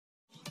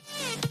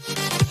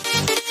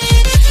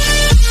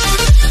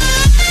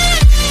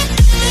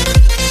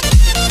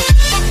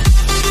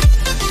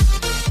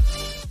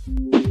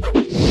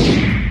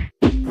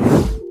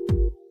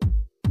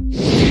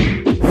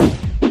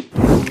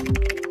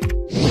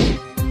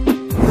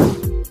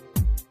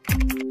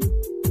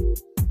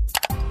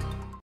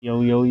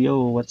Yo,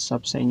 what's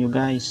up sa inyo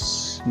guys?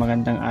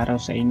 Magandang araw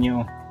sa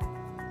inyo.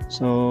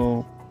 So,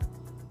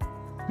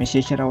 may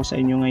share ako sa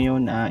inyo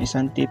ngayon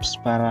isang tips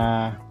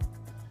para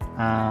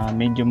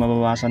medyo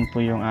mabawasan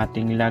po yung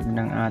ating lag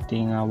ng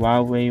ating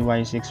Huawei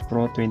Y6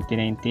 Pro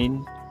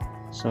 2019.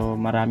 So,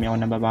 marami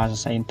ako nababasa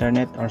sa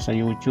internet or sa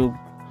YouTube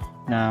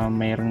na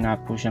mayroon nga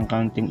po siyang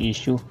counting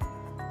issue,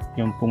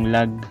 yung pong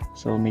lag.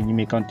 So, medyo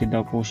may counting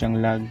daw po siyang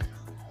lag.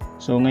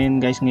 So ngayon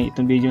guys,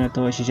 itong video na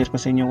to i-share ko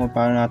sa inyo kung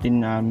paano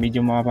natin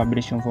medyo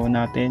makapabilis yung phone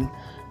natin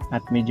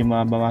at medyo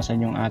mabawasan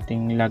yung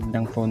ating lag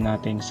ng phone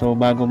natin. So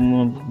bago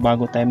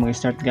tayo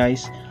mag-start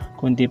guys,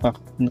 kung hindi pa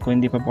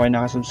po kayo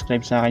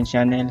nakasubscribe sa akin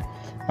channel,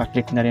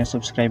 pa-click na rin yung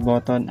subscribe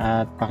button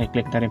at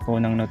paki-click na rin po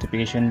ng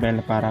notification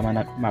bell para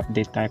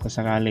ma-update tayo kung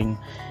sakaling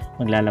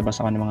maglalabas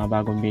ako ng mga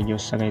bagong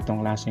videos sa ganitong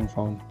klaseng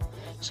phone.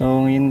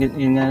 So yun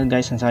nga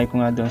guys, ang sabi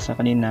ko nga doon sa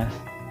kanina.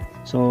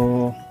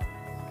 So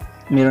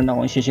meron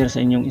akong i-share sa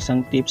inyong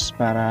isang tips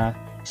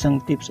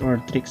or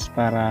tricks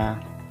para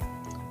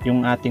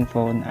yung ating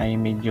phone ay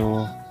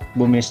medyo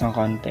bumilis ng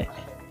konti.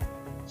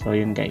 So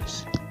yun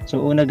guys.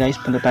 So una guys,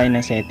 punta tayo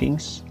ng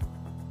settings.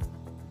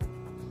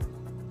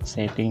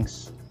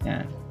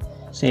 Yan.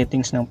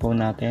 Settings ng phone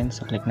natin.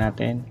 So click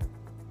natin.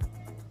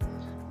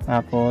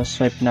 Tapos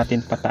swipe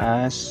natin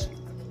pataas.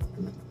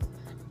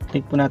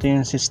 Click po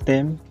natin yung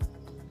system.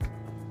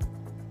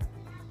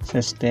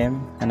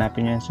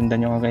 Hanapin nyo.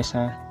 Sundan nyo guys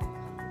ha.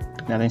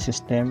 Natin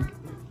system.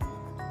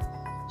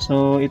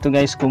 So ito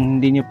guys, kung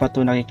hindi nyo pa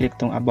to nakiklik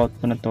tong about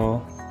po na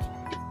to,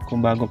 kung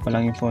bago pa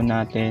lang yung phone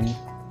natin,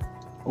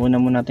 una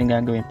mo natin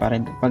gagawin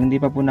para pag hindi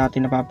pa po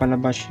natin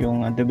napapalabas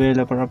yung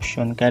developer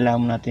option,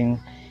 kailangan mo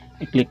natin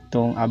i-click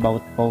tong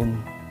about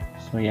phone.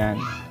 So yan,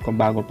 kung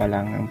bago pa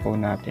lang ang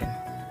phone natin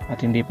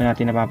at hindi pa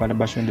natin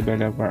napapalabas yung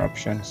developer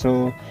option.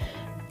 So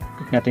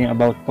click natin yung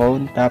about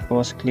phone,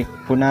 tapos click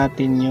po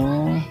natin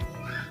yung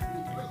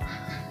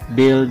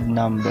build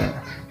number.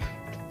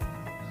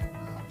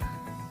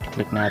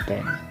 Click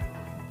natin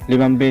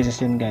 5 beses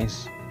yun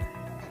guys.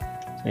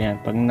 So yan,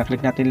 pag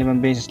na-click natin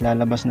 5 beses,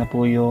 lalabas na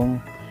po yung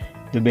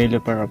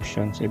developer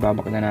option. So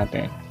ibabak na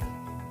natin.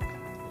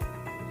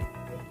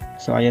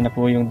 So ayan na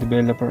po yung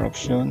developer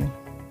option,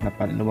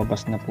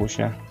 lumabas na po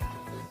siya.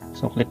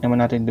 So click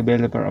naman natin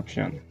developer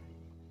option.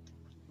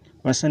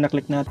 Once na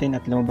na-click natin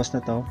at lumabas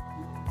na to,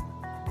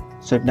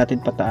 swipe natin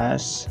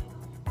pataas.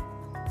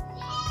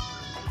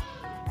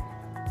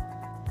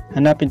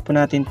 Hanapin po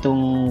natin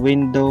tong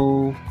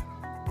window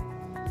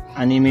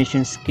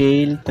animation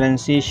scale,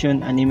 transition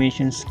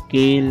animation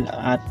scale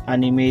at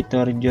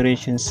animator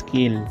duration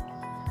scale.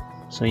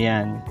 So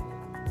yan,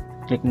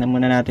 click na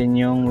muna natin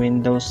yung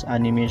Windows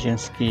animation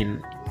scale.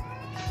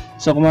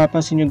 So kung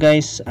mapapansin nyo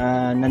guys,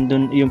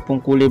 nandun yung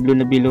pong kulay blue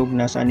na bilog,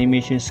 nasa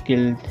animation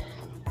scale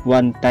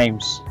 1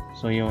 times.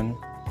 So yun,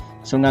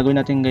 so gagawin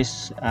natin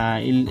guys,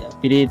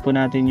 piliin po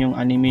natin yung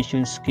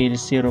animation scale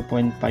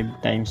 0.5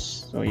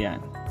 times. So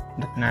yan,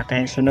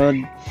 natin sunod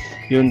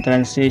yung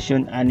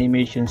transition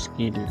animation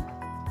skill.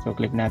 So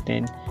click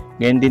natin.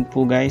 Ganyan din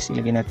po guys,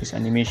 ilagay natin sa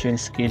animation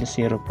skill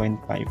 0.5.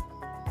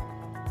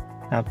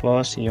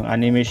 Tapos yung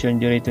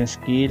animation duration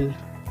skill,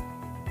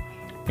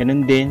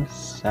 ganun din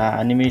sa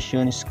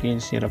animation skill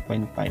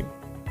 0.5.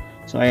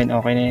 So ayun,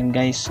 okay na yan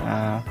guys.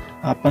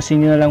 Pansin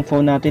nyo na lang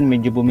phone natin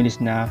medyo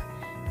bumilis na,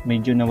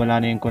 medyo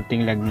nawala na yung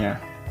konting lag nya.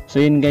 So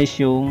yun guys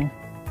yung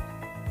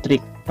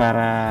trick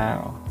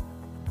para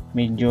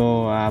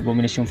medyo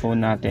bumilis yung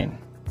phone natin.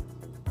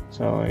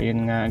 So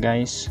yun nga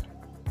guys.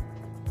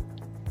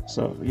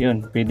 So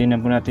yun, pwede na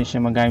po natin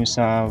siya magamit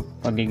sa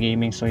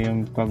pag-gaming. So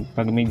yung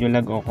pag medyo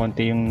lag o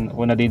konti yung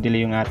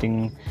nadidelay yung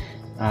ating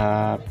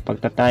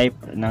pagta-type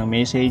ng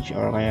message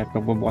or kaya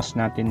pagbubukas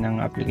natin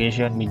ng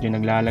application, medyo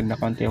naglalag na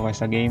konti o kaya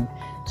sa game.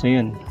 So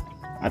yun,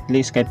 at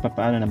least kahit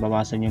papaano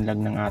nabawasan yung lag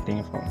ng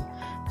ating phone.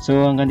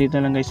 So hanggang dito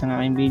lang guys ang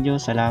aking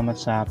video. Salamat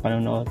sa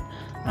panonood.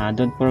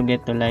 Don't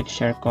forget to like,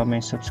 share,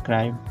 comment,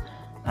 subscribe.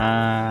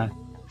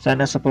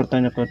 Sana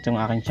supportan niyo po itong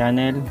aking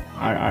channel,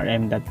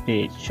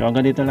 rrm.ph. So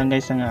hanggang dito lang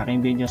guys ang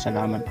aking video.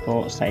 Salamat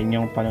po sa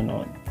inyong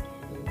panonood.